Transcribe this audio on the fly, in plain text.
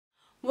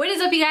What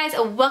is up, you guys?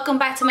 Welcome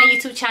back to my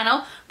YouTube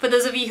channel. For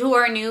those of you who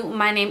are new,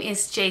 my name is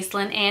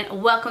Jacelyn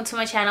and welcome to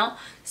my channel.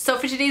 So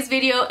for today's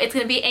video, it's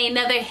going to be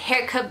another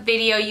haircut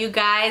video, you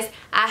guys.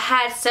 I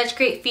had such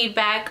great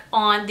feedback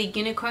on the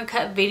unicorn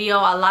cut video.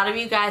 A lot of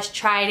you guys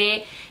tried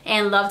it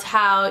and loved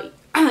how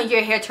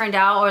your hair turned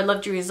out or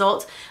loved your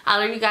results. A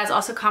lot of you guys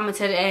also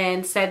commented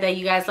and said that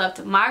you guys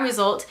loved my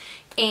result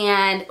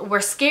and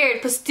were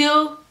scared but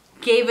still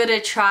gave it a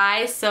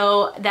try,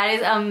 so that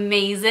is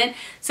amazing.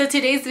 So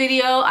today's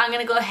video, I'm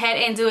gonna go ahead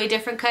and do a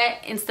different cut.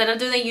 Instead of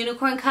doing the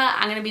unicorn cut,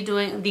 I'm gonna be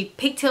doing the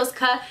pigtails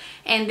cut,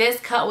 and this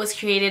cut was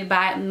created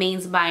by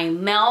MEL'S by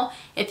Mell.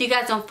 If you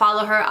guys don't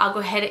follow her, I'll go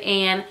ahead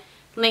and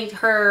link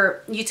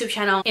her YouTube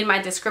channel in my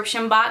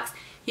description box.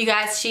 You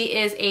guys, she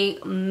is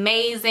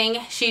amazing.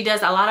 She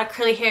does a lot of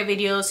curly hair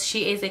videos.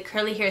 She is a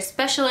curly hair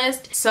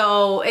specialist,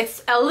 so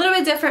it's a little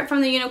bit different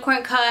from the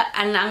unicorn cut,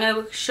 and I'm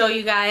gonna show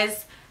you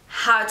guys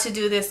how to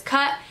do this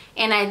cut.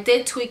 And I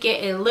did tweak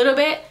it a little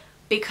bit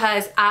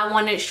because I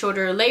wanted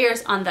shorter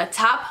layers on the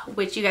top,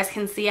 which you guys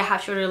can see I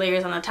have shorter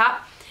layers on the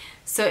top.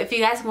 So if you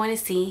guys want to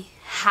see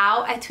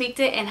how I tweaked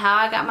it and how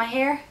I got my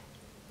hair,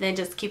 then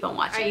just keep on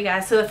watching. Alright, you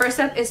guys, so the first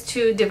step is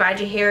to divide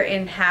your hair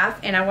in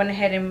half, and I went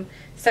ahead and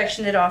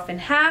sectioned it off in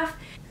half.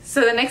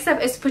 So the next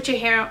step is to put your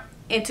hair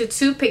into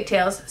two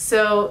pigtails.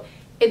 So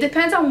it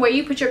depends on where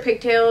you put your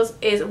pigtails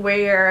is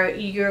where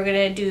you're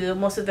gonna do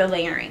most of the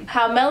layering.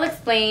 How Mel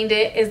explained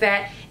it is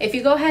that if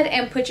you go ahead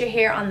and put your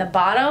hair on the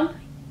bottom,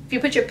 if you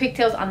put your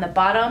pigtails on the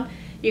bottom,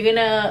 you're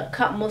gonna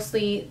cut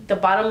mostly the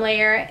bottom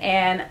layer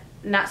and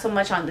not so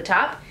much on the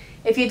top.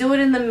 If you do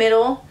it in the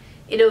middle,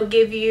 it'll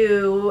give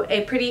you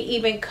a pretty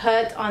even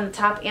cut on the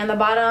top and the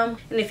bottom.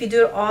 And if you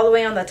do it all the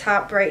way on the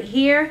top right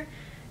here,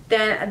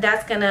 then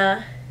that's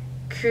gonna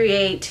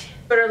create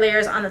shorter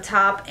layers on the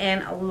top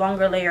and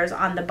longer layers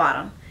on the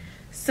bottom.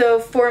 So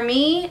for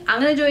me, I'm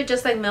gonna do it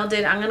just like Mel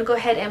did. I'm gonna go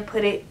ahead and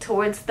put it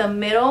towards the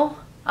middle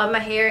of my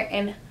hair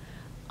and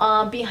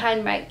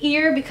behind my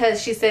ear,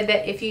 because she said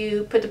that if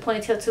you put the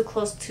ponytail too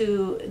close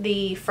to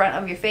the front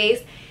of your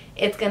face,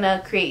 it's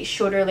gonna create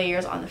shorter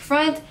layers on the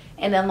front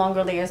and then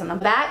longer layers on the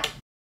back.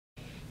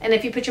 And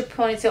if you put your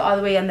ponytail all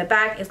the way on the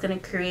back, it's gonna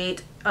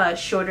create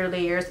shorter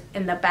layers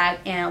in the back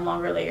and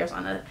longer layers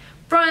on the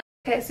front.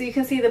 Okay, so you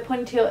can see the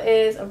ponytail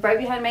is right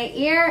behind my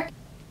ear.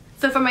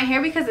 So for my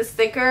hair, because it's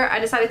thicker, I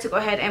decided to go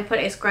ahead and put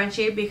a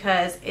scrunchie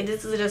because it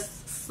is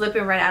just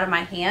slipping right out of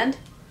my hand.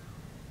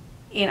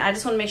 And I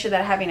just want to make sure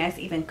that I have a nice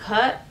even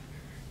cut.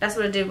 That's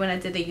what I did when I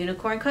did the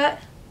unicorn cut.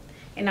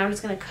 And now I'm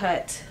just going to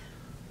cut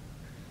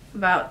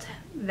about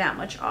that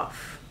much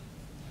off.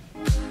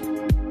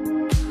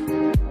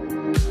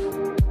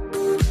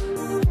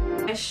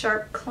 Nice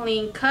sharp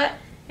clean cut.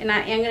 And I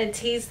am going to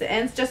tease the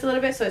ends just a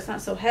little bit so it's not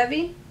so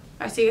heavy.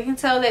 Alright, so you can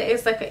tell that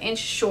it's like an inch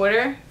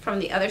shorter from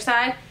the other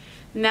side.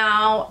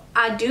 Now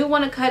I do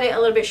want to cut it a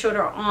little bit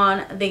shorter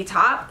on the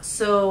top,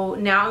 so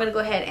now I'm going to go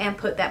ahead and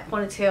put that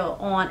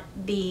ponytail on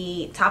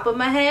the top of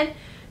my head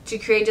to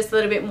create just a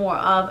little bit more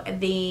of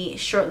the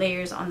short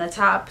layers on the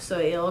top, so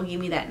it'll give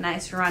me that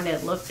nice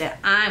rounded look that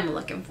I'm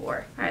looking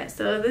for. Alright,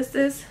 so this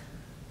is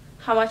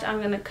how much I'm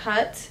going to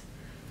cut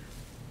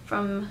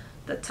from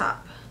the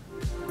top.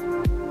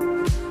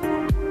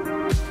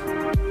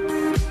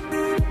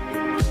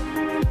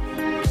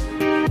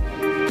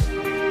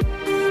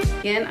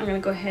 Again, I'm gonna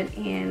go ahead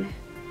and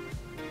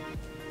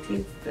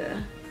tease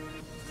the...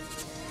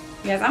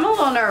 Yes, I'm a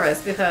little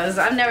nervous because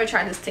I've never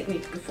tried this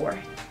technique before.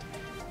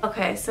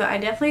 Okay, so I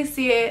definitely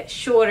see it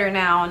shorter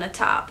now on the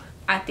top.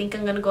 I think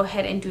I'm gonna go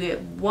ahead and do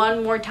it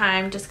one more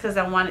time just because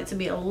I want it to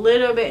be a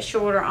little bit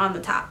shorter on the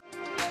top.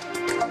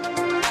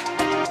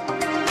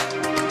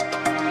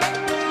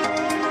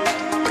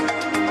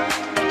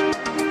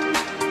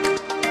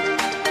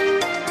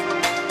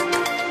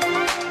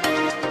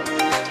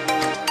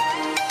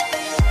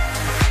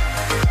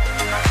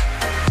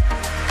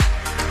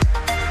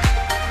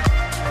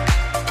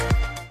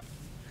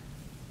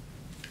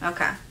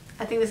 Okay,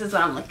 I think this is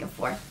what I'm looking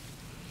for.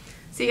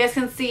 So you guys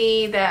can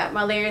see that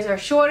my layers are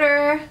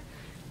shorter,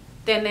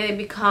 then they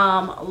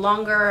become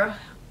longer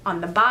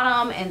on the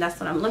bottom, and that's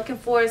what I'm looking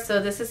for.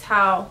 So this is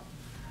how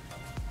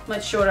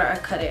much shorter I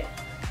cut it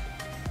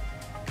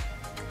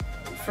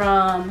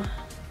from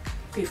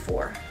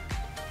before.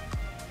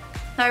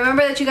 Now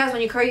remember that, you guys,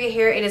 when you curl your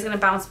hair, it is going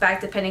to bounce back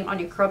depending on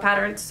your curl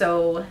pattern.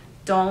 So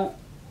don't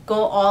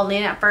go all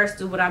in at first.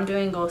 Do what I'm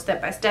doing, go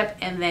step by step,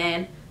 and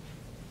then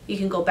you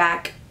can go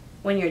back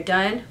when you're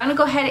done. I'm gonna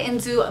go ahead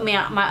and do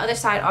my other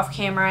side off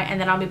camera,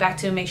 and then I'll be back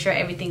to make sure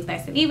everything's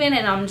nice and even,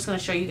 and I'm just gonna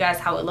show you guys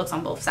how it looks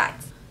on both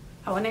sides.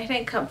 I went ahead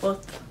and cut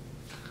both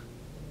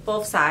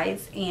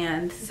sides,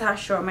 and this is how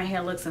short my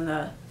hair looks in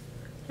the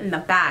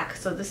back.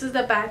 So this is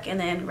the back, and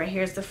then right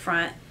here's the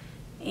front.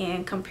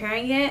 And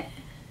comparing it,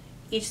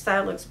 each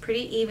side looks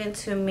pretty even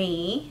to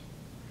me.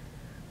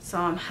 So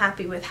I'm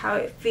happy with how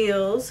it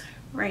feels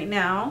right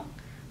now.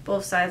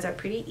 Both sides are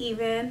pretty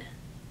even.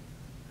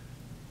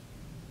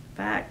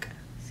 Back,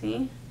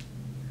 see,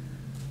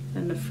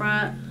 then the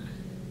front.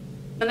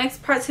 The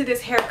next part to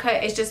this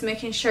haircut is just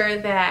making sure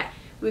that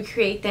we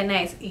create that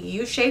nice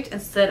U shape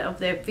instead of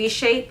the V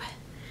shape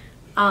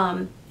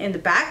in the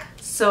back.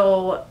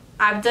 So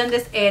I've done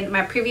this in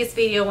my previous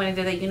video when I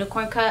did a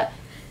unicorn cut.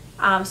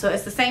 So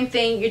it's the same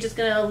thing. You're just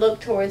gonna look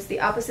towards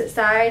the opposite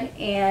side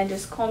and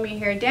just comb your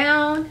hair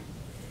down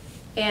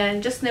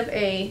and just snip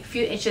a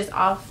few inches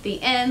off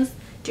the ends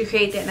to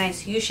create that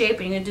nice U shape.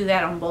 And you're gonna do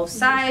that on both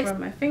sides. Rub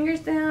my fingers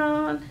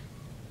down,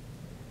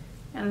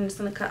 and I'm just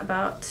gonna cut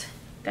about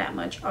that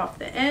much off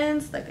the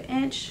ends, like an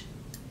inch.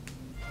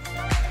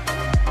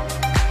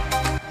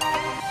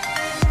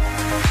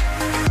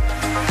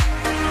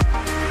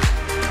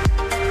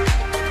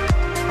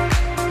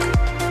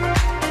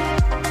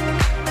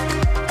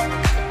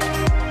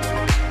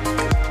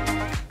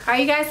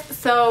 Alright, you guys,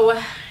 so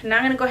now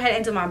I'm gonna go ahead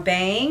and do my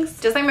bangs.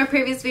 Just like my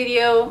previous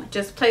video,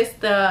 just place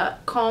the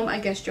comb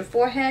against your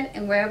forehead,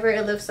 and wherever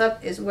it lifts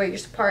up is where your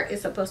part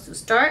is supposed to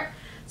start.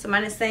 So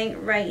mine is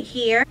saying right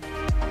here.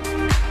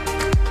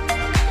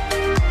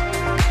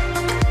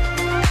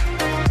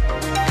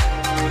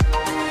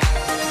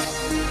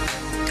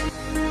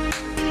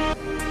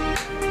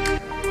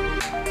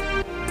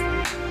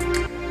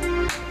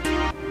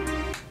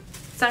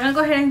 So I'm gonna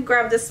go ahead and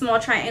grab this small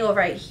triangle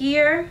right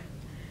here.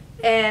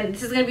 And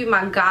this is going to be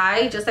my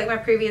guide, just like my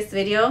previous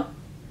video.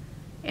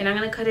 And I'm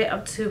going to cut it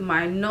up to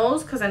my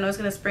nose because I know it's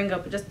going to spring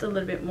up just a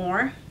little bit more.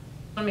 I want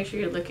to make sure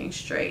you're looking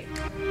straight.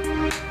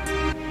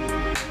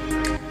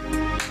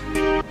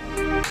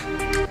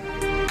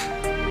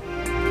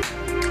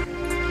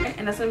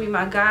 And that's going to be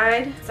my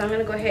guide. So I'm going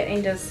to go ahead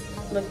and just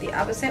look the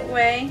opposite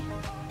way.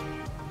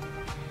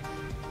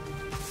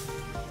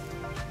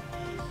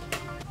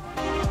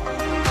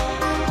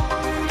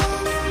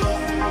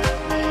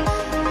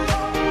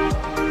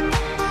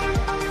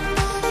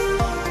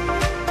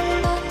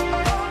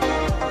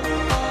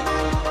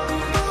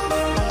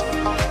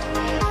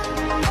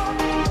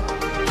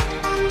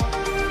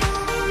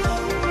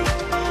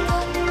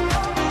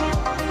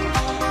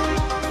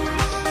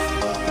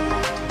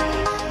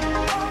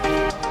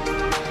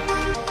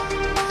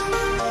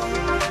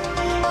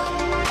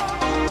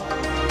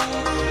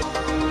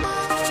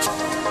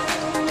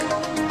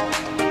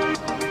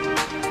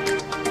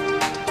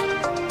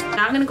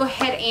 I'm gonna go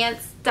ahead and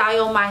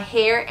style my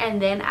hair,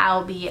 and then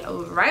I'll be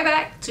right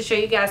back to show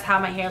you guys how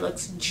my hair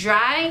looks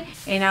dry,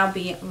 and I'll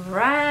be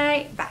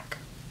right back.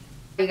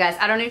 You guys,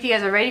 I don't know if you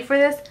guys are ready for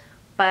this,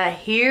 but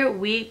here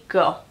we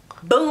go.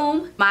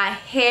 Boom, my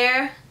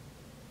hair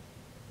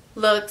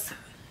looks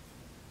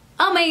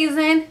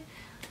amazing.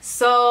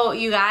 So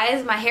you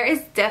guys, my hair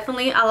is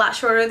definitely a lot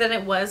shorter than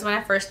it was when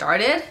I first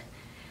started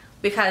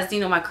because, you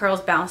know, my curls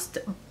bounced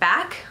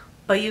back.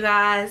 But you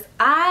guys,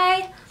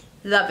 I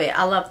love it.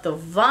 I love the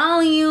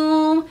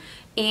volume,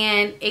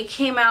 and it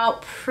came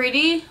out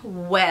pretty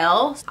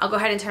well. I'll go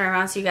ahead and turn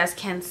around so you guys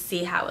can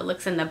see how it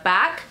looks in the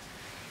back.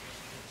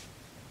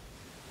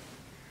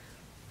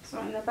 So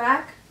in the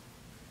back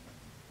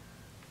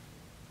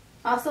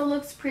also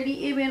looks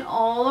pretty even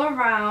all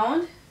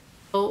around.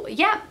 So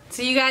yeah,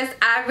 so you guys,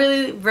 I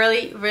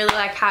really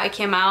like how it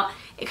came out.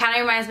 It kind of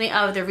reminds me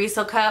of the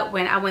REZO cut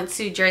when I went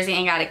to Jersey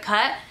and got it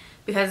cut,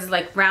 because it's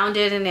like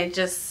rounded and it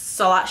just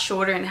a lot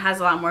shorter and it has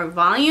a lot more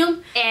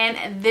volume.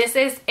 And this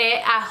is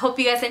it. I hope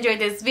you guys enjoyed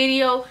this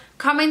video.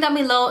 Comment down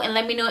below and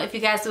let me know if you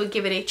guys would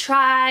give it a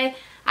try.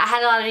 I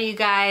had a lot of you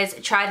guys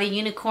try the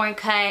unicorn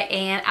cut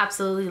and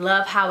absolutely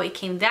love how it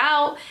came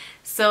out.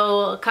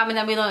 So comment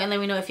down below and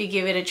let me know if you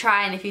give it a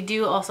try, and if you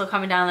do, also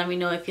comment down and let me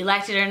know if you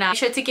liked it or not. Be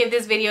sure to give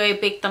this video a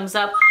big thumbs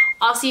up.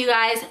 Also, you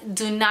guys,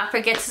 do not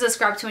forget to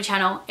subscribe to my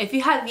channel. If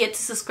you have yet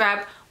to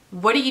subscribe,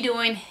 what are you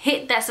doing?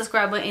 Hit that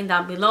subscribe button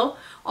down below,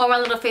 or my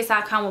little face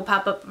icon will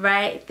pop up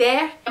right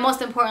there. And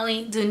most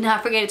importantly, do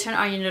not forget to turn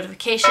on your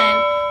notification.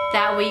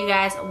 That way you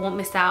guys won't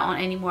miss out on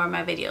any more of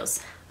my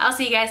videos. I'll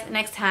see you guys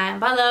next time.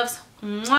 Bye, loves. Mwah.